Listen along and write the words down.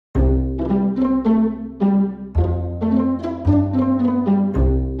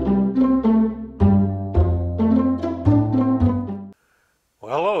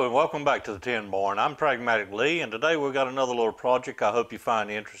welcome back to the Tin Barn. I'm Pragmatic Lee, and today we've got another little project I hope you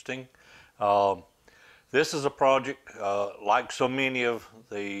find interesting. This is a project, like so many of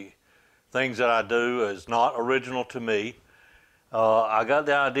the things that I do, is not original to me. I got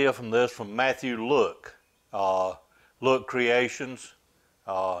the idea from this from Matthew Look, Look Creations,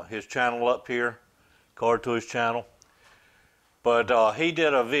 his channel up here, card to his channel. But he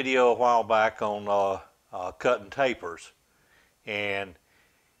did a video a while back on cutting tapers, and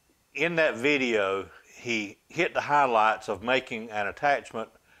in that video he hit the highlights of making an attachment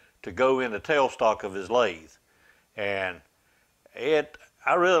to go in the tailstock of his lathe, and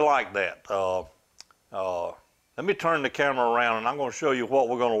I really like that. Let me turn the camera around and I'm going to show you what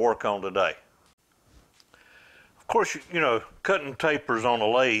we're going to work on today. Of course, you know, cutting tapers on a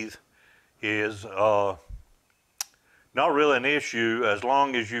lathe is not really an issue as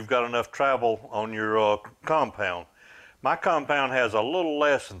long as you've got enough travel on your compound. My compound has a little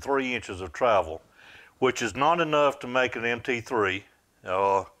less than 3 inches of travel, which is not enough to make an MT3.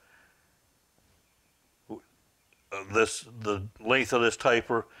 The length of this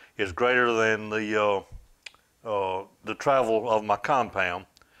taper is greater than the travel of my compound,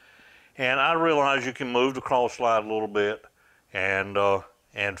 and I realize you can move the cross slide a little bit and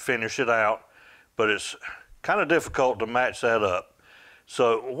finish it out, but it's kind of difficult to match that up.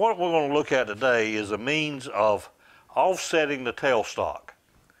 So what we're going to look at today is a means of offsetting the tailstock.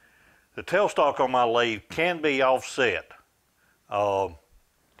 The tailstock on my lathe can be offset.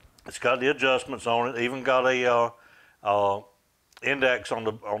 It's got the adjustments on it, even got a index on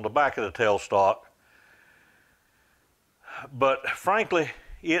the back of the tailstock. But frankly,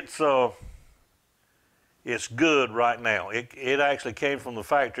 it's good right now. It actually came from the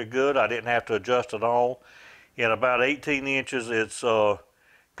factory good. I didn't have to adjust at all. In about 18 inches, it's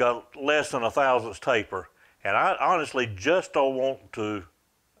got less than a thousandths taper. And I honestly just don't want to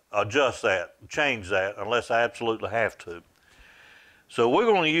adjust that, change that, unless I absolutely have to. So we're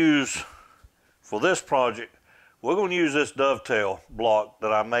going to use, for this project, we're going to use this dovetail block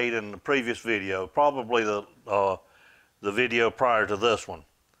that I made in the previous video, probably the video prior to this one.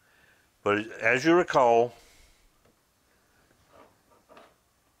 But as you recall,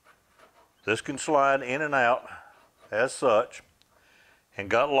 this can slide in and out as such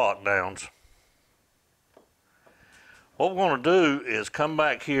and got lockdowns. What we're going to do is come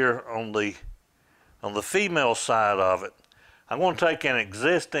back here on the female side of it. I'm going to take an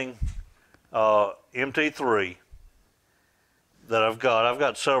existing MT3 that I've got. I've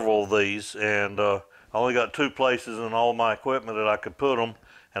got several of these, and I only got 2 places in all my equipment that I could put them,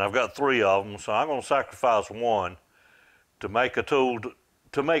 and I've got 3 of them, so I'm going to sacrifice one to make a tool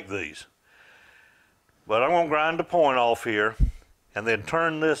to make these. But I'm going to grind the point off here and then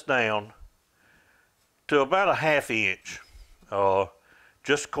turn this down to about a 1/2 inch,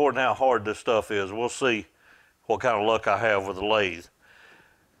 just according to how hard this stuff is. We'll see what kind of luck I have with the lathe.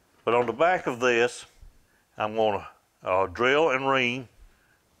 But on the back of this, I'm going to drill and ream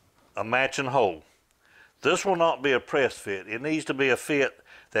a matching hole. This will not be a press fit. It needs to be a fit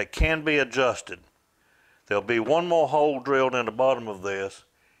that can be adjusted. There'll be one more hole drilled in the bottom of this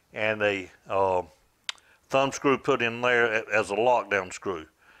and a thumb screw put in there as a lockdown screw.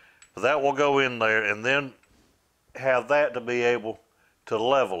 That will go in there, and then have that to be able to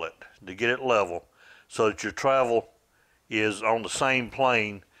level it, to get it level, so that your travel is on the same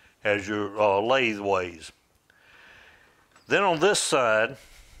plane as your lathe ways. Then on this side,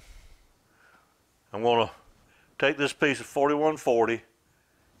 I'm going to take this piece of 4140,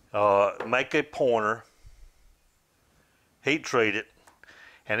 make a pointer, heat treat it,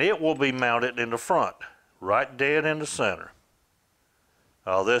 and it will be mounted in the front, right dead in the center.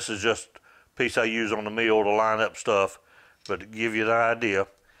 This is just a piece I use on the mill to line up stuff, but to give you the idea,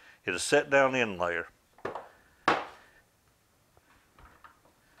 it'll set down in there.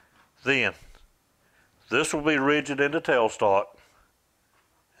 Then, this will be rigid in the tailstock,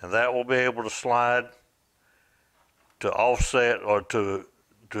 and that will be able to slide to offset, or to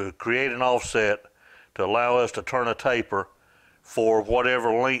create an offset to allow us to turn a taper for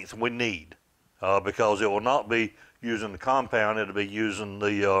whatever length we need, because it will not be using the compound, it'll be using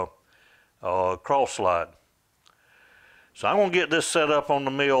the cross slide. So I'm going to get this set up on the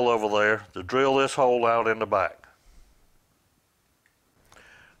mill over there to drill this hole out in the back.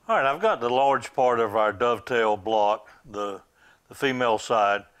 All right, I've got the large part of our dovetail block, the female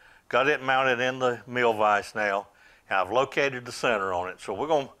side, got it mounted in the mill vise now, and I've located the center on it. So we're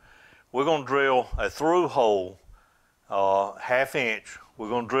going to drill a through hole, 1/2 inch. We're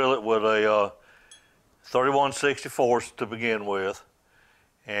going to drill it with a 31/64 to begin with,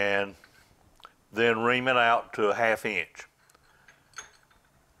 and then ream it out to a 1/2 inch.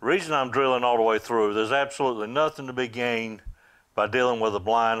 The reason I'm drilling all the way through, there's absolutely nothing to be gained by dealing with a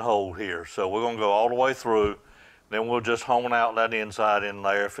blind hole here. So we're going to go all the way through, then we'll just hone out that inside in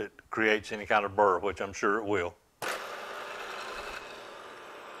there if it creates any kind of burr, which I'm sure it will.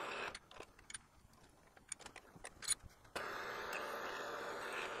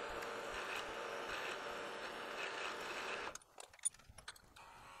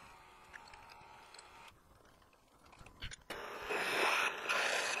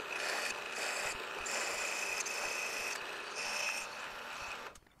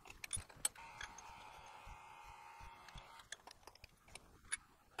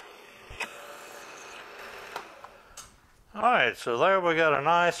 All right, so there we got a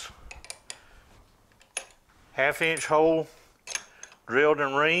nice 1/2-inch hole drilled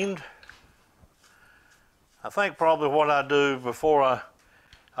and reamed. I think probably what I do before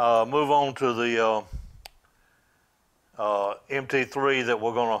I move on to the MT3 that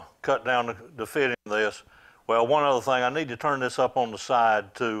we're going to cut down to fit in this. Well, one other thing, I need to turn this up on the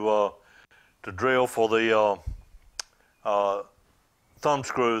side to drill for the thumb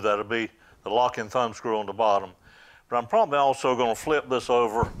screw. That'll be the lock-in thumb screw on the bottom. But I'm probably also going to flip this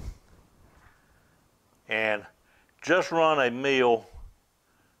over and just run a mill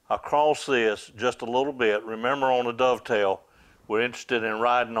across this just a little bit. Remember, on the dovetail, we're interested in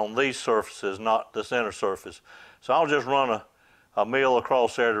riding on these surfaces, not this inner surface. So I'll just run a mill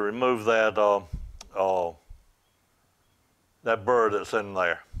across there to remove that that burr that's in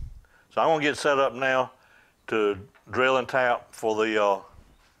there. So I'm going to get set up now to drill and tap for the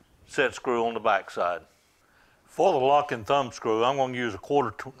set screw on the back side. For the lock-in thumb screw, I'm going to use a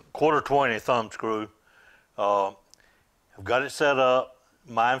quarter 20 thumb screw. I've got it set up,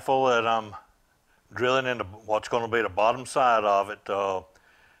 mindful that I'm drilling into what's going to be the bottom side of it.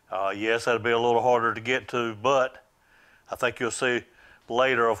 Yes, that'll be a little harder to get to, but I think you'll see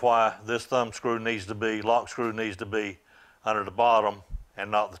later of why this thumb screw needs to be, lock screw needs to be under the bottom and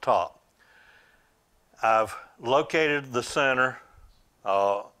not the top. I've located the center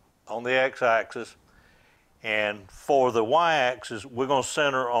on the x-axis, and for the y-axis, we're going to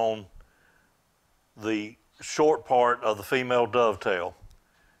center on the short part of the female dovetail,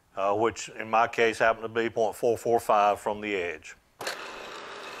 which in my case happened to be 0.445 from the edge.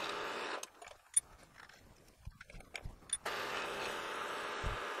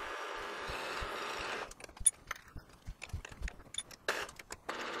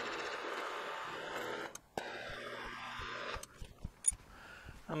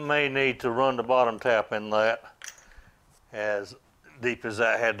 I may need to run the bottom tap in that as deep as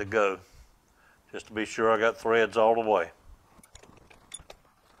that had to go, just to be sure I got threads all the way.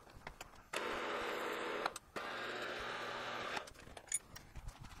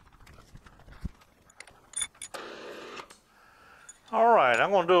 All right,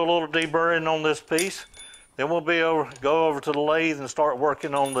 I'm going to do a little deburring on this piece. Then we'll go over to the lathe and start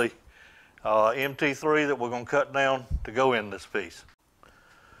working on the MT3 that we're going to cut down to go in this piece.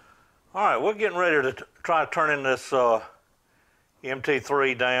 All right, we're getting ready to try turning this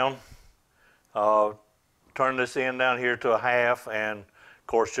MT3 down. Turn this end down here to a half, and of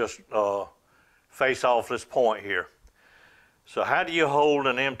course just face off this point here. So how do you hold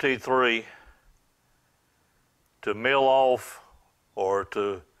an MT3 to mill off or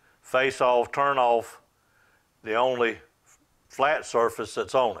to face off, turn off the only flat surface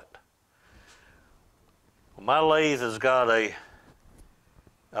that's on it? Well, my lathe has got a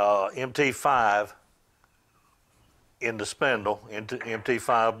MT5 in the spindle,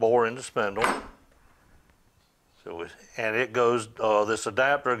 MT5 bore in the spindle. So, and it goes, this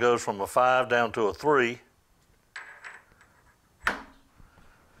adapter goes from a 5 down to a 3.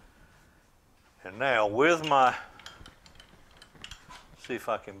 And now with my, see if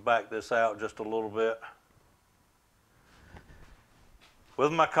I can back this out just a little bit.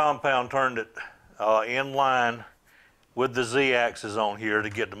 With my compound turned it in line with the Z-axis on here to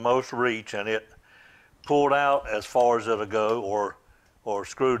get the most reach, and it pulled out as far as it'll go, or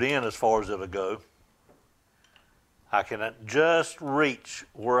screwed in as far as it'll go. I can just reach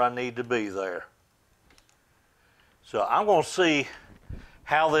where I need to be there. So I'm going to see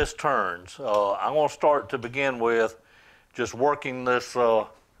how this turns. I'm going to start to begin with just working this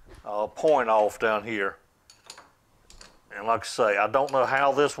point off down here. And like I say, I don't know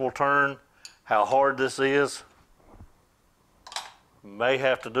how this will turn, how hard this is. May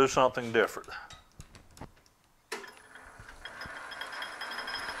have to do something different.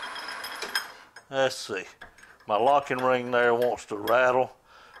 Let's see. My locking ring there wants to rattle.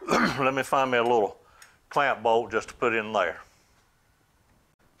 Let me find me a little clamp bolt just to put in there.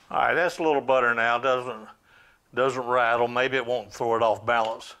 All right, that's a little better now. doesn't rattle. Maybe it won't throw it off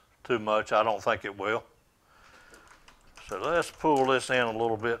balance too much. I don't think it will. So let's pull this in a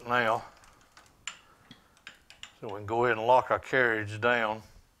little bit now, so we can go ahead and lock our carriage down.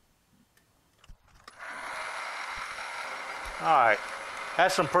 All right,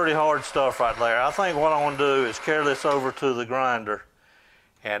 that's some pretty hard stuff right there. I think what I want to do is carry this over to the grinder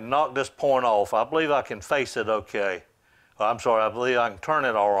and knock this point off. I believe I can face it okay. Well, I'm sorry, I believe I can turn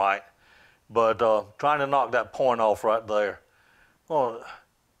it all right, but trying to knock that point off right there. Well,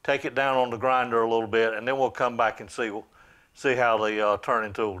 take it down on the grinder a little bit, and then we'll come back and see how the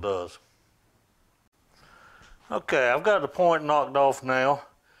turning tool does. Okay, I've got the point knocked off now.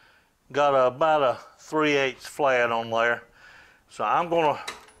 Got about a 3/8 flat on there. So I'm gonna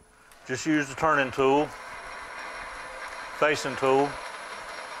just use the turning tool, facing tool,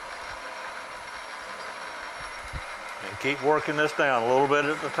 and keep working this down a little bit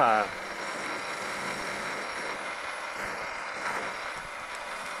at a time.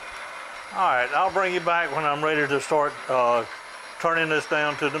 All right, I'll bring you back when I'm ready to start turning this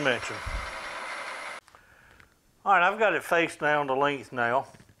down to dimension. All right, I've got it faced down to length now,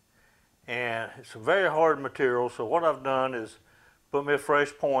 and it's a very hard material, so what I've done is put me a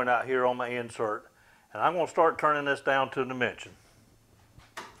fresh point out here on my insert, and I'm going to start turning this down to dimension.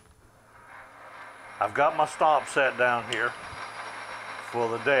 I've got my stop set down here for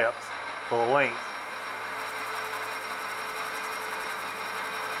the depth, for the length.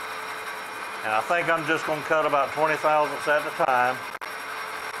 And I think I'm just going to cut about 20 thousandths at a time.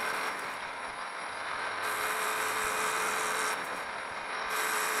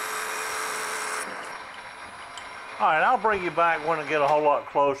 All right, I'll bring you back when I get a whole lot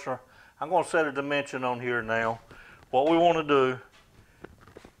closer. I'm going to set a dimension on here now. What we want to do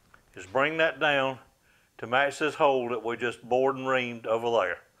is bring that down to match this hole that we just bored and reamed over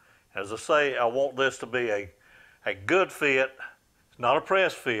there. As I say, I want this to be a good fit. It's not a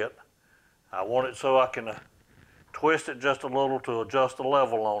press fit. I want it so I can twist it just a little to adjust the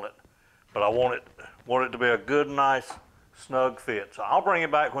level on it. But I want it to be a good, nice, snug fit. So I'll bring it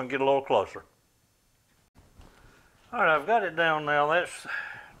back when we get a little closer. All right, I've got it down now. That's,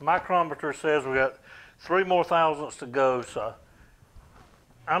 micrometer says we got 3 more thousandths to go, so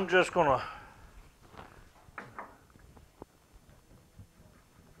I'm just gonna,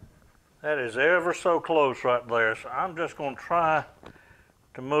 that is ever so close right there, so I'm just gonna try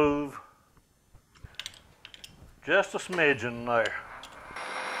to move just a smidgen there.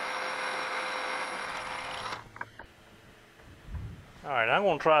 All right, I'm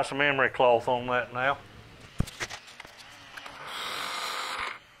gonna try some emery cloth on that now.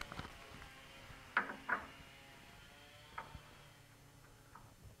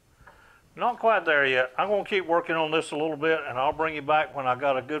 Not quite there yet. I'm going to keep working on this a little bit, and I'll bring you back when I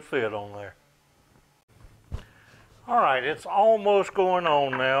got a good fit on there. All right, it's almost going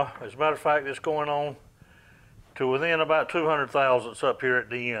on now. As a matter of fact, it's going on to within about 200 thousandths up here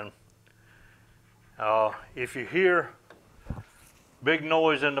at the end. If you hear big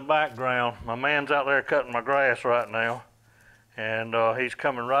noise in the background, my man's out there cutting my grass right now, and he's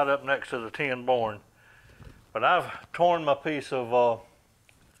coming right up next to the tin boring. But I've torn my piece of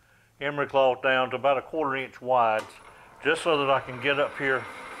emery cloth down to about a 1/4 inch wide, just so that I can get up here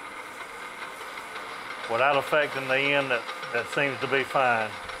without affecting the end that seems to be fine.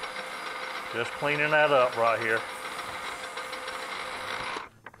 Just cleaning that up right here.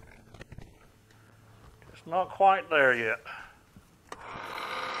 Just not quite there yet.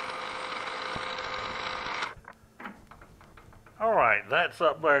 All right, that's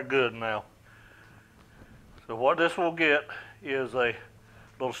up there good now. So what this will get is a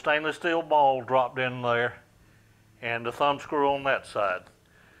little stainless steel ball dropped in there and the thumb screw on that side.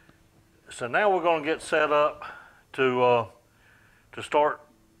 So now we're going to get set up to start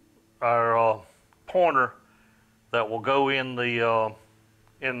our pointer that will go in the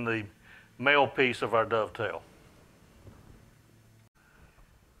male piece of our dovetail.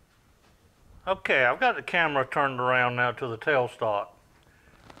 Okay, I've got the camera turned around now to the tailstock.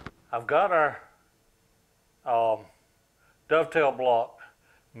 I've got our dovetail block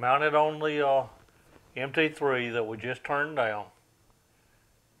mounted on the MT3 that we just turned down.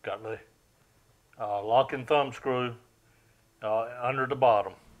 Got the lock and thumb screw under the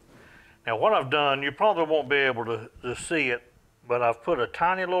bottom. Now what I've done, you probably won't be able to see it, but I've put a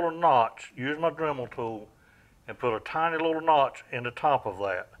tiny little notch, used my Dremel tool, and put a tiny little notch in the top of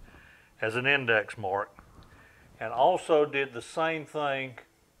that as an index mark. And also did the same thing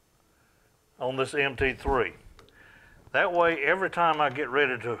on this MT3. That way, every time I get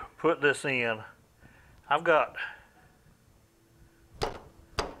ready to put this in, I've got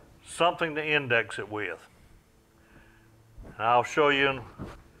something to index it with. And I'll show you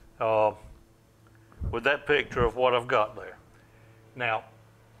with that picture of what I've got there. Now,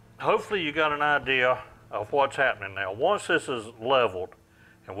 hopefully you got an idea of what's happening now. Once this is leveled,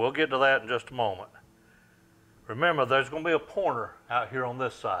 and we'll get to that in just a moment, remember there's going to be a pointer out here on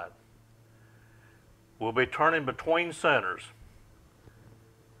this side. We'll be turning between centers.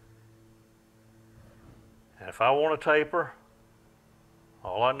 And if I want to taper,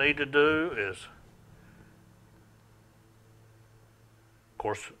 all I need to do is, of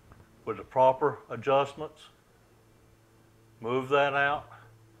course, with the proper adjustments, move that out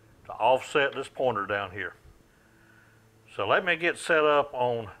to offset this pointer down here. So let me get set up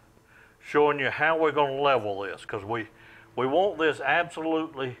on showing you how we're going to level this, because we want this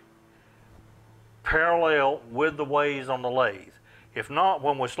absolutely parallel with the ways on the lathe. If not,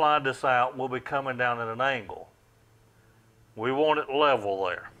 when we slide this out, we'll be coming down at an angle. We want it level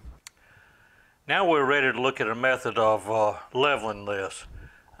there. Now we're ready to look at a method of leveling this.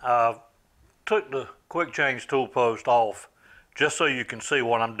 I took the quick change tool post off just so you can see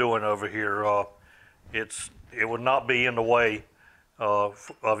what I'm doing over here. It would not be in the way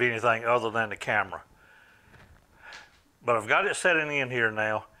of anything other than the camera. But I've got it setting in here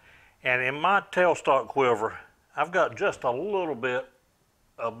now, and in my tailstock quiver, I've got just a little bit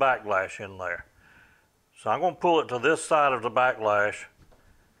of backlash in there. So I'm going to pull it to this side of the backlash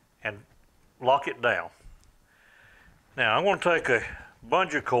and lock it down. Now I'm going to take a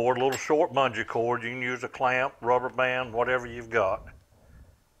bungee cord, a little short bungee cord. You can use a clamp, rubber band, whatever you've got.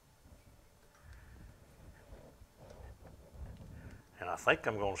 And I think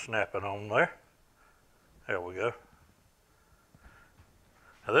I'm going to snap it on there. There we go.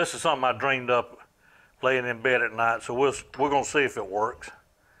 Now this is something I dreamed up laying in bed at night, so we're going to see if it works.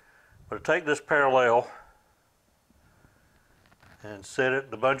 But take this parallel and set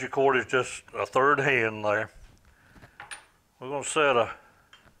it. The bungee cord is just a third hand there. We're going to set a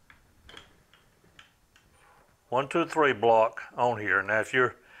 1, 2, 3 block on here. Now if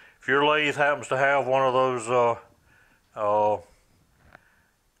your lathe happens to have one of those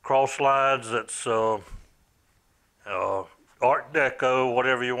cross slides that's Art Deco,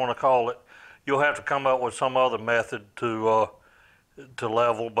 whatever you want to call it, you'll have to come up with some other method to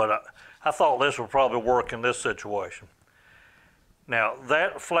level, but I thought this would probably work in this situation. Now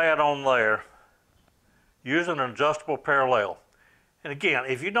that flat on there, using an adjustable parallel, and again,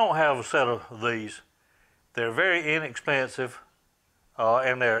 if you don't have a set of these, they're very inexpensive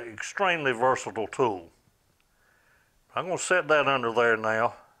and they're extremely versatile tool. I'm going to set that under there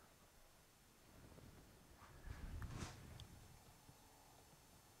now.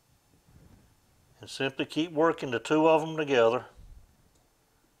 And simply keep working the two of them together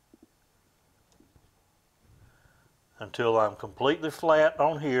until I'm completely flat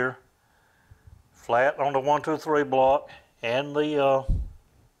on here, flat on the 1, 2, 3 block and the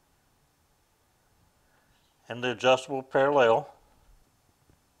adjustable parallel.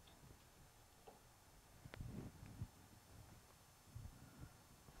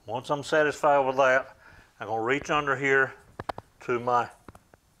 Once I'm satisfied with that, I'm going to reach under here to my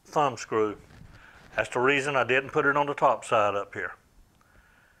thumb screw. That's the reason I didn't put it on the top side up here.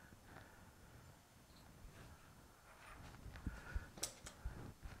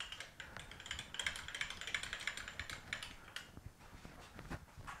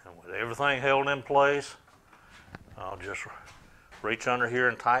 And with everything held in place, I'll just reach under here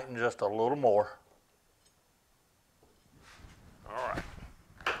and tighten just a little more. All right.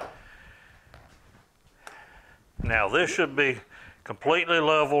 Now this should be completely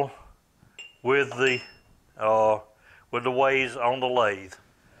level with the ways on the lathe,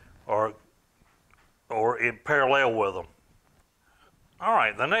 or in parallel with them. All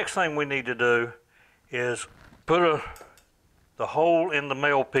right, the next thing we need to do is put the hole in the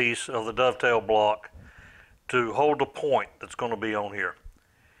male piece of the dovetail block to hold the point that's going to be on here.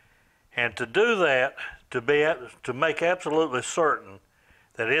 And to do that, to make absolutely certain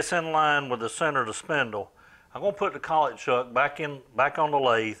that it's in line with the center of the spindle, I'm going to put the collet chuck back on the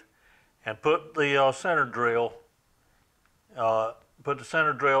lathe and put the center drill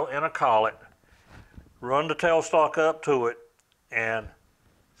in a collet, run the tailstock up to it, and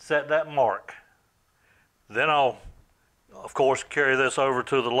set that mark. Then I'll, of course, carry this over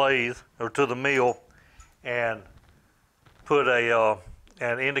to the lathe or to the mill and put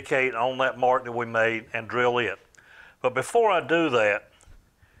and indicate on that mark that we made and drill it. But before I do that,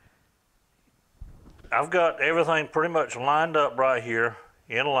 I've got everything pretty much lined up right here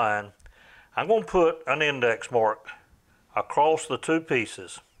in line. I'm going to put an index mark across the two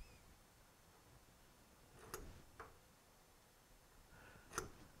pieces.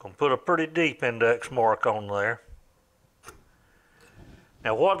 Going to put a pretty deep index mark on there.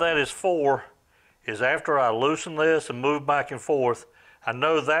 Now what that is for is after I loosen this and move back and forth, I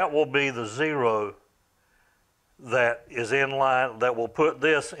know that will be the zero that is in line, that will put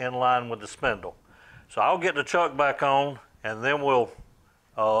this in line with the spindle. So I'll get the chuck back on and then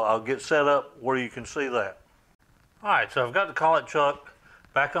I'll get set up where you can see that. All right, so I've got the collet chuck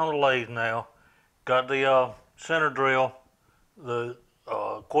back on the lathe now. Got the center drill, the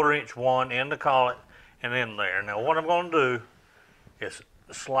 1/4 inch one in the collet and in there. Now what I'm going to do is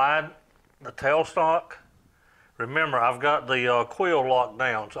slide the tailstock. Remember, I've got the quill locked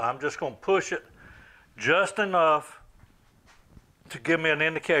down, so I'm just going to push it just enough to give me an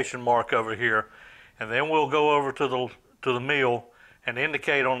indication mark over here, and then we'll go over to the mill and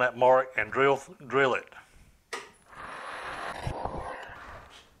indicate on that mark and drill it.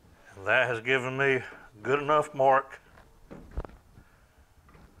 And that has given me a good enough mark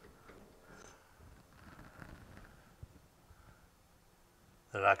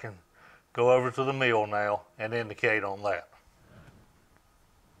that I can go over to the mill now and indicate on that.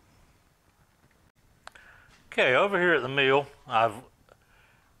 Okay, over here at the mill, I've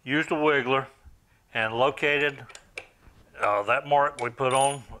used a wiggler and located that mark we put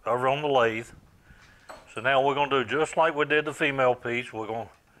on over on the lathe. So now we're going to do just like we did the female piece. We're going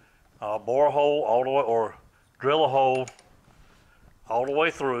to bore a hole all the way, or drill a hole all the way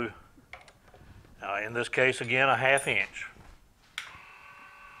through. In this case, again, a 1/2 inch.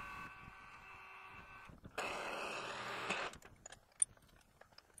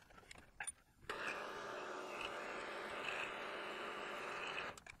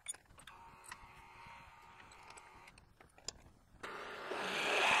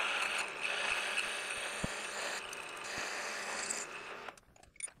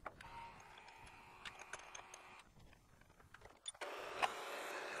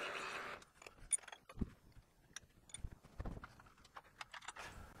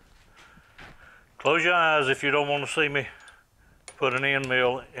 Close your eyes if you don't want to see me put an end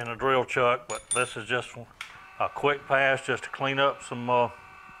mill in a drill chuck, but this is just a quick pass just to clean up some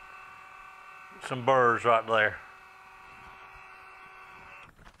burrs right there.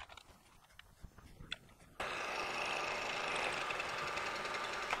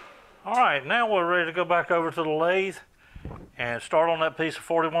 All right, now we're ready to go back over to the lathe and start on that piece of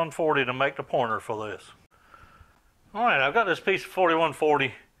 4140 to make the pointer for this. All right, I've got this piece of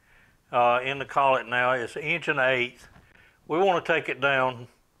 4140 in the collet now. It's 1 1/8 inches. We want to take it down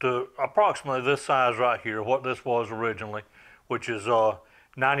to approximately this size right here, what this was originally, which is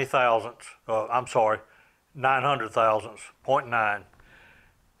 90 thousandths, I'm sorry, 900 thousandths, 0.9.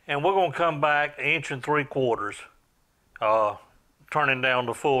 And we're going to come back 1 3/4 inches, turning down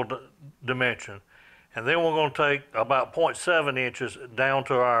the full dimension. And then we're going to take about 0.7 inches down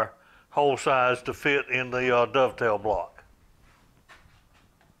to our hole size to fit in the dovetail block.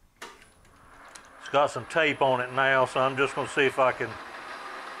 Got some tape on it now, so I'm just going to see if I can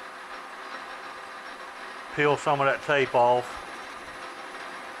peel some of that tape off.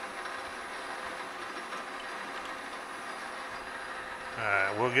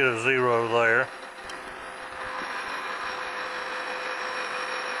 Alright, we'll get a 0 there.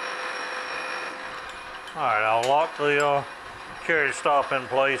 Alright, I'll lock the carriage stop in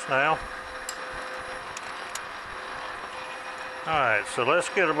place now. Alright, so let's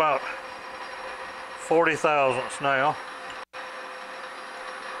get about 40 thousandths now.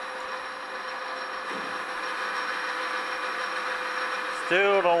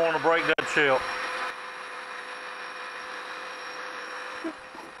 Still don't want to break that chip.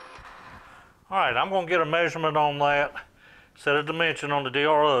 All right, I'm going to get a measurement on that, set a dimension on the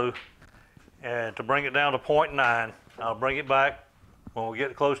DRO, and to bring it down to 0.9. I'll bring it back when we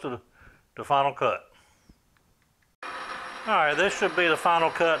get close to the final cut. All right, this should be the final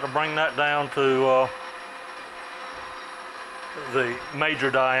cut to bring that down to the major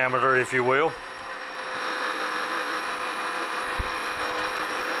diameter, if you will.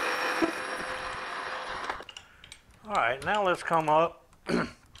 All right, now let's come up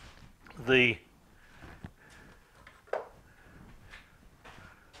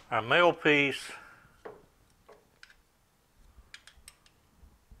our male piece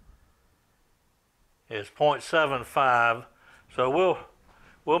is 0.75, so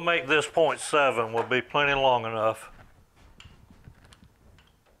we'll make this 0.7, will be plenty long enough.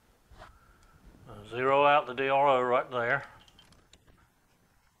 Zero out the DRO right there.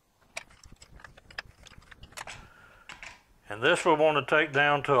 And this we want to take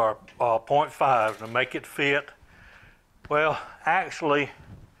down to our 0.5 to make it fit. Well, actually,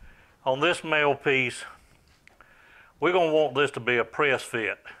 on this male piece, we're going to want this to be a press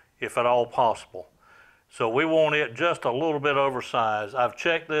fit, if at all possible. So we want it just a little bit oversized. I've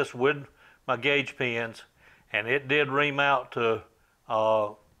checked this with my gauge pins, and it did ream out to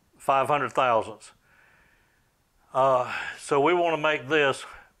 500 thousandths. So we want to make this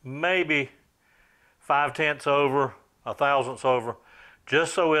maybe 5/10 over, a thousandths over,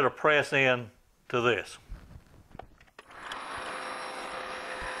 just so it'll press in to this.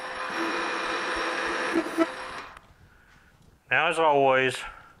 Now, as always,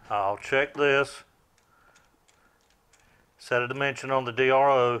 I'll check this, set a dimension on the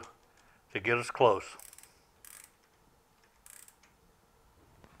DRO to get us close.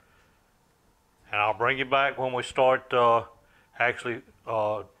 And I'll bring you back when we start actually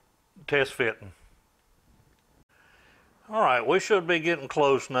test fitting. All right, we should be getting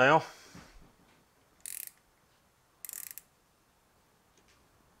close now.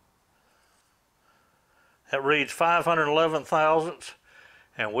 That reads 511 thousandths,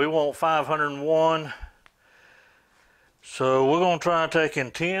 and we want 501. So we're going to try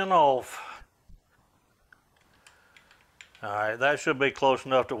taking 10 off. All right, that should be close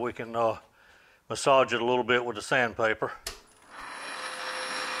enough that we can massage it a little bit with the sandpaper.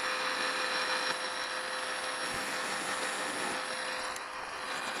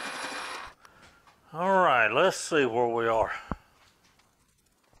 All right, let's see where we are.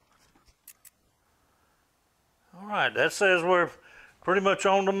 All right, that says we're pretty much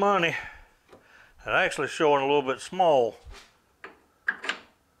on the money. It's actually showing a little bit small.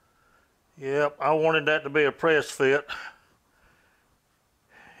 Yep, I wanted that to be a press fit.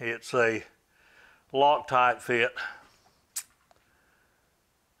 It's a Loctite fit.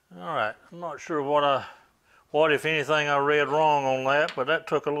 All right, I'm not sure what if anything I read wrong on that, but that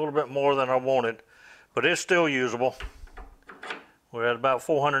took a little bit more than I wanted. But it's still usable. We're at about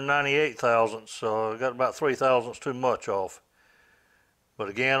 498 thousandths, so I got about 3 thousandths too much off. But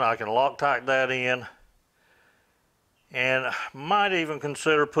again, I can Loctite that in, and might even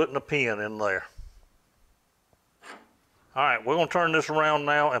consider putting a pin in there. All right, we're going to turn this around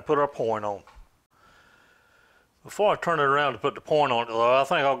now and put our point on. Before I turn it around to put the point on it, though, I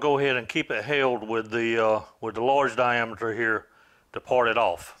think I'll go ahead and keep it held with the large diameter here to part it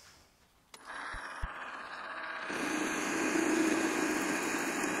off.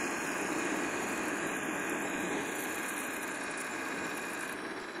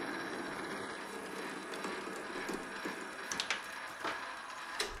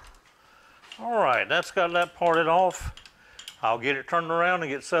 All right, that's got that parted off. I'll get it turned around and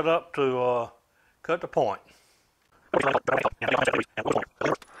get set up to cut the point.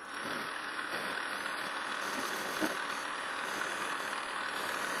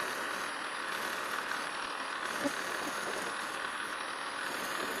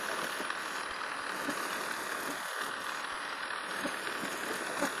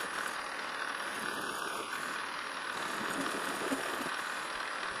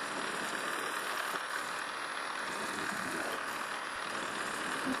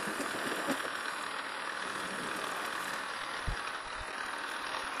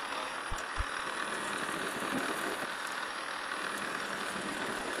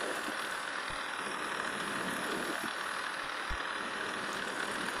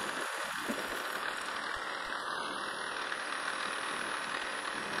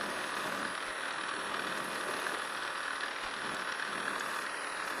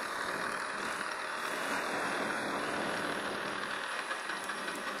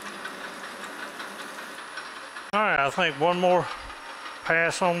 All right, I think one more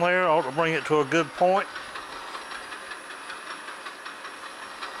pass on there ought to bring it to a good point.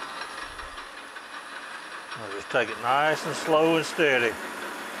 I'll just take it nice and slow and steady.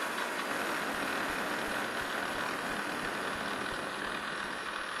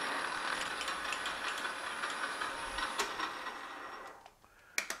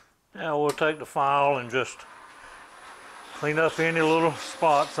 Now we'll take the file and just clean up any little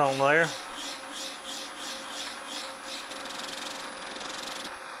spots on there.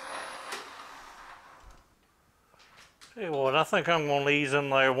 Tell you what, I think I'm going to ease in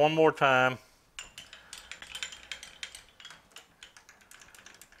there one more time.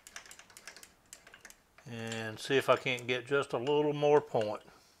 And see if I can't get just a little more point.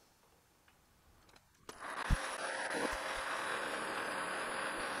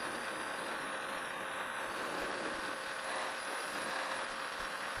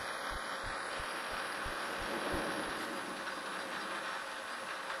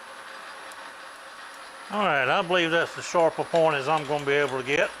 All right, I believe that's the sharper point as I'm going to be able to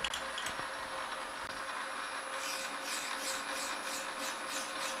get.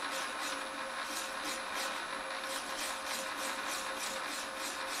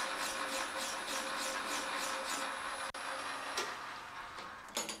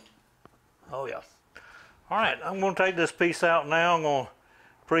 All right, I'm going to take this piece out now. I'm going to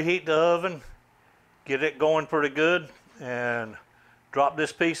preheat the oven, get it going pretty good, and drop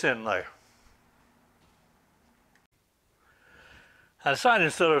this piece in there. I decided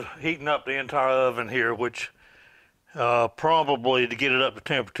instead of heating up the entire oven here, which probably to get it up to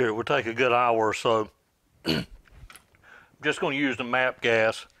temperature it would take a good hour or so, I'm just going to use the MAP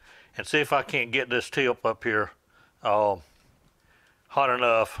gas and see if I can't get this tip up here hot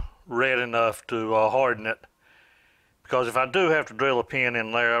enough, red enough to harden it. Because if I do have to drill a pin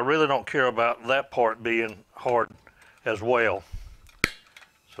in there, I really don't care about that part being hard as well.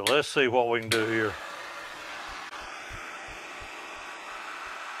 So let's see what we can do here.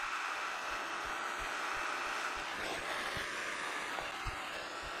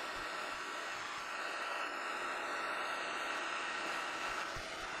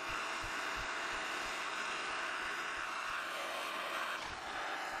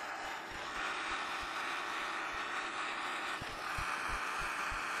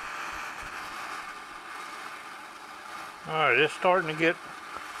 All right, it's starting to get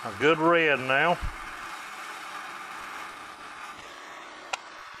a good red now.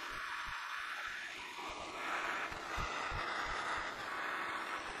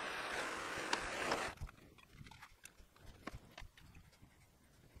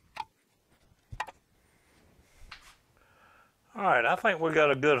 All right, I think we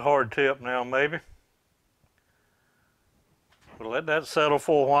got a good hard tip now, maybe. We'll let that settle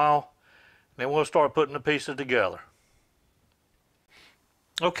for a while, then we'll start putting the pieces together.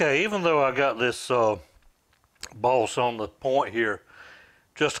 Okay, even though I got this boss on the point here,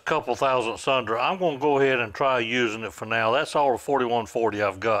 just a couple thousandths under, I'm going to go ahead and try using it for now. That's all the 4140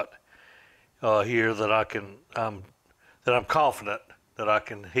 I've got here that that I'm confident that I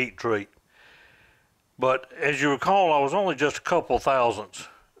can heat treat. But as you recall, I was only just a couple thousandths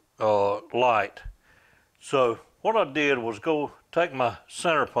light. So what I did was go take my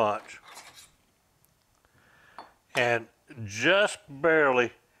center punch and just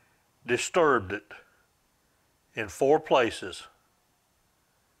barely disturbed it in 4 places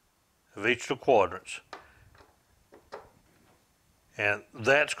of each of the quadrants. And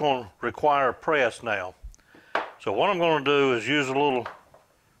that's going to require press now. So what I'm going to do is use a little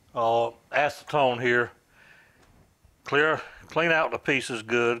acetone here, clean out the pieces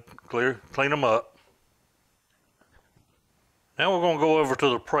good, clean them up. Now we're going to go over to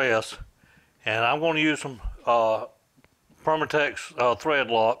the press, and I'm going to use some Permatex thread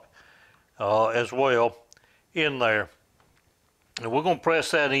lock as well in there, and we're going to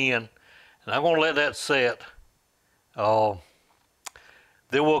press that in, and I'm going to let that set.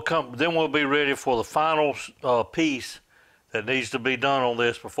 Then we'll be ready for the final piece that needs to be done on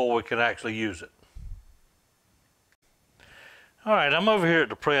this before we can actually use it. All right, I'm over here at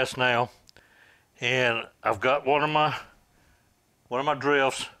the press now, and I've got one of my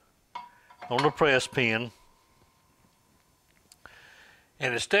drifts on the press pin.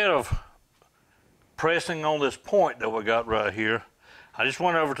 And instead of pressing on this point that we got right here, I just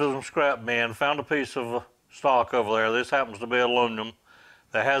went over to some scrap bin, found a piece of stock over there. This happens to be aluminum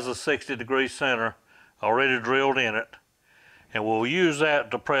that has a 60-degree center already drilled in it. And we'll use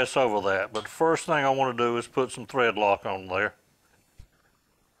that to press over that. But the first thing I want to do is put some thread lock on there.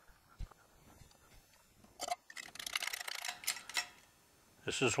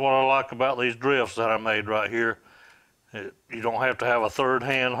 This is what I like about these drifts that I made right here. You don't have to have a third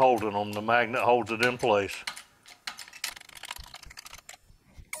hand holding them. The magnet holds it in place.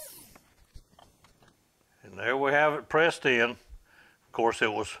 And there we have it pressed in. Of course,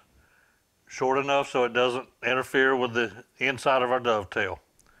 it was short enough so it doesn't interfere with the inside of our dovetail.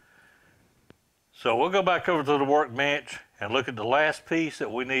 So we'll go back over to the workbench and look at the last piece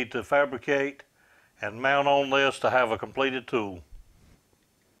that we need to fabricate and mount on this to have a completed tool.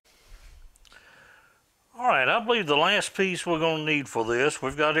 All right, I believe the last piece we're going to need for this,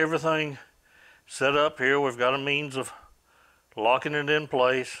 we've got everything set up here. We've got a means of locking it in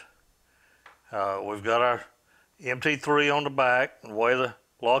place. We've got our MT3 on the back, and weigh the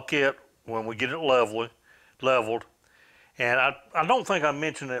lock it when we get it leveled. And I don't think I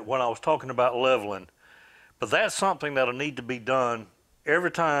mentioned it when I was talking about leveling, but that's something that'll need to be done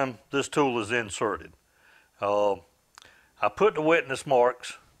every time this tool is inserted. I put the wetness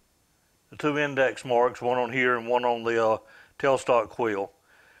marks, the 2 index marks, one on here and one on the tailstock quill,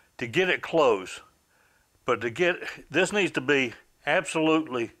 to get it close. But this needs to be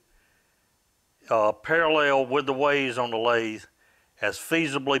absolutely parallel with the ways on the lathe as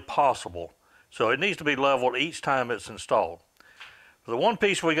feasibly possible. So it needs to be leveled each time it's installed. The one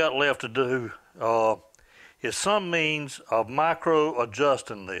piece we got left to do is some means of micro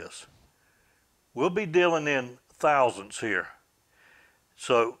adjusting this. we'll be dealing in thousandths here.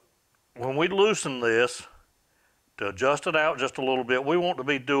 So when we loosen this, to adjust it out just a little bit, we want to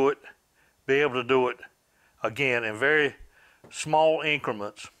be able to do it again in very small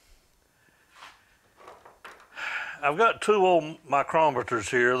increments. I've got two old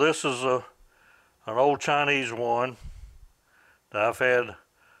micrometers here. This is an old Chinese one that I've had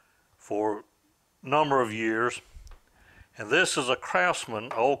for a number of years. And this is a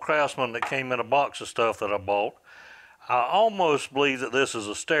Craftsman, old Craftsman that came in a box of stuff that I bought. I almost believe that this is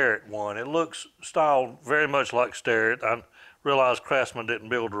a Starrett one. It looks styled very much like Starrett. I realize Craftsman didn't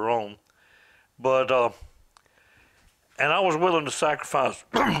build their own. But, and I was willing to sacrifice,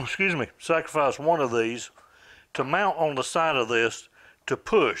 excuse me, sacrifice one of these to mount on the side of this to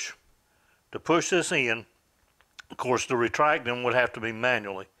push this in. Of course, the retracting would have to be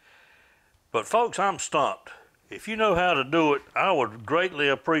manually. But folks, I'm stumped. If you know how to do it, I would greatly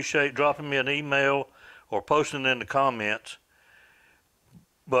appreciate dropping me an email or posting in the comments.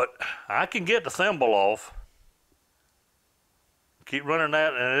 But I can get the thimble off. Keep running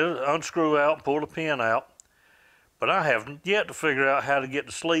that and it'll unscrew out and pull the pin out. But I have yet to figure out how to get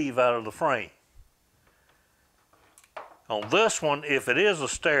the sleeve out of the frame. On this one, if it is a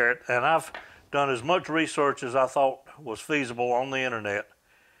Starrett, and I've done as much research as I thought was feasible on the internet,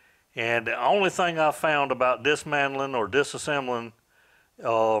 and the only thing I found about dismantling or disassembling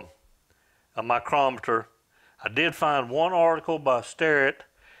a micrometer, I did find one article by Starrett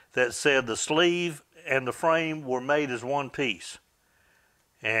that said the sleeve and the frame were made as one piece.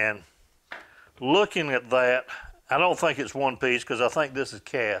 And looking at that, I don't think it's one piece because I think this is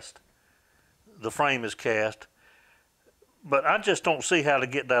cast. The frame is cast. But I just don't see how to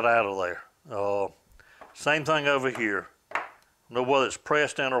get that out of there. Same thing over here. I don't know whether it's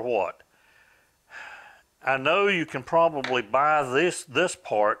pressed in or what. I know you can probably buy this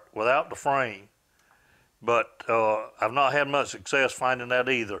part without the frame, but I've not had much success finding that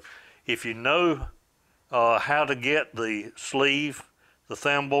either. If you know how to get the sleeve, the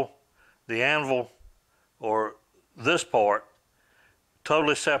thimble, the anvil, or this part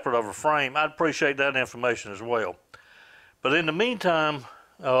totally separate of a frame, I'd appreciate that information as well. But in the meantime,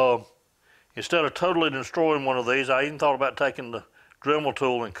 instead of totally destroying one of these, I even thought about taking the Dremel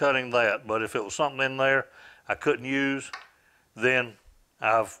tool and cutting that. But if it was something in there I couldn't use, then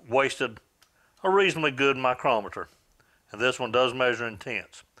I've wasted a reasonably good micrometer. And this one does measure in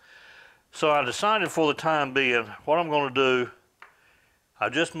tenths. So I decided for the time being, what I'm going to do, I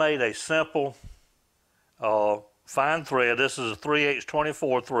just made a simple fine thread. This is a 3/8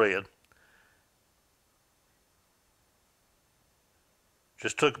 24 thread.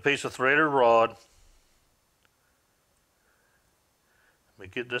 Just took a piece of threaded rod. Let me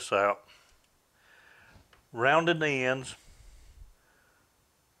get this out. Rounded the ends.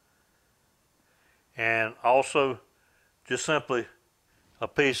 And also just simply a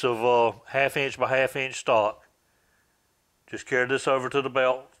piece of 1/2 inch by 1/2 inch stock. Just carried this over to the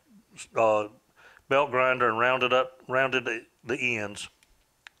belt grinder and rounded the ends.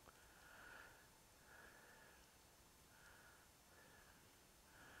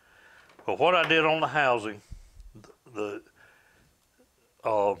 But what I did on the housing, the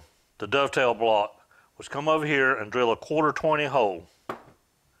dovetail block, was come over here and drill a 1/4 20 hole.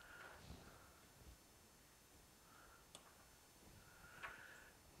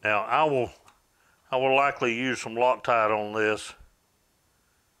 Now I will likely use some Loctite on this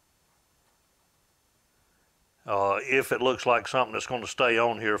if it looks like something that's going to stay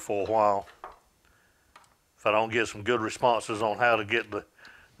on here for a while. If I don't get some good responses on how to get the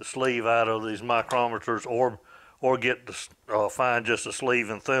sleeve out of these micrometers, or get the find just a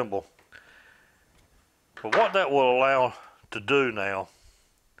sleeve and thimble. But what that will allow to do now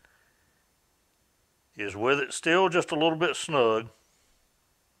is, with it still just a little bit snug,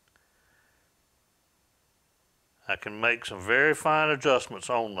 I can make some very fine adjustments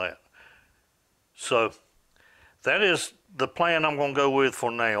on that. So that is the plan I'm going to go with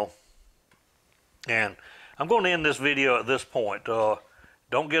for now. And I'm going to end this video at this point.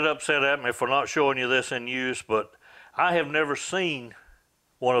 Don't get upset at me for not showing you this in use, but I have never seen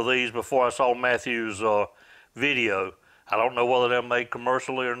one of these before I saw Matthew's video. I don't know whether they're made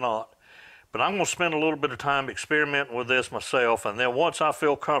commercially or not, but I'm going to spend a little bit of time experimenting with this myself, and then once I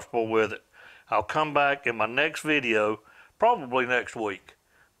feel comfortable with it, I'll come back in my next video, probably next week.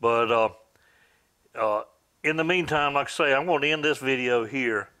 But in the meantime, like I say, I'm going to end this video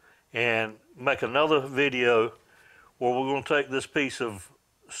here and make another video where we're going to take this piece of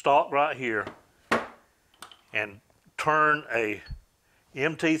stock right here and turn a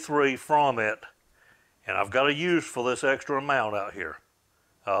MT3 from it, and I've got a use for this extra amount out here.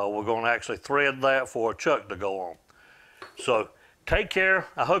 We're going to actually thread that for a chuck to go on. So take care.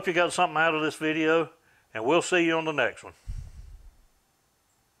 I hope you got something out of this video, and we'll see you on the next one.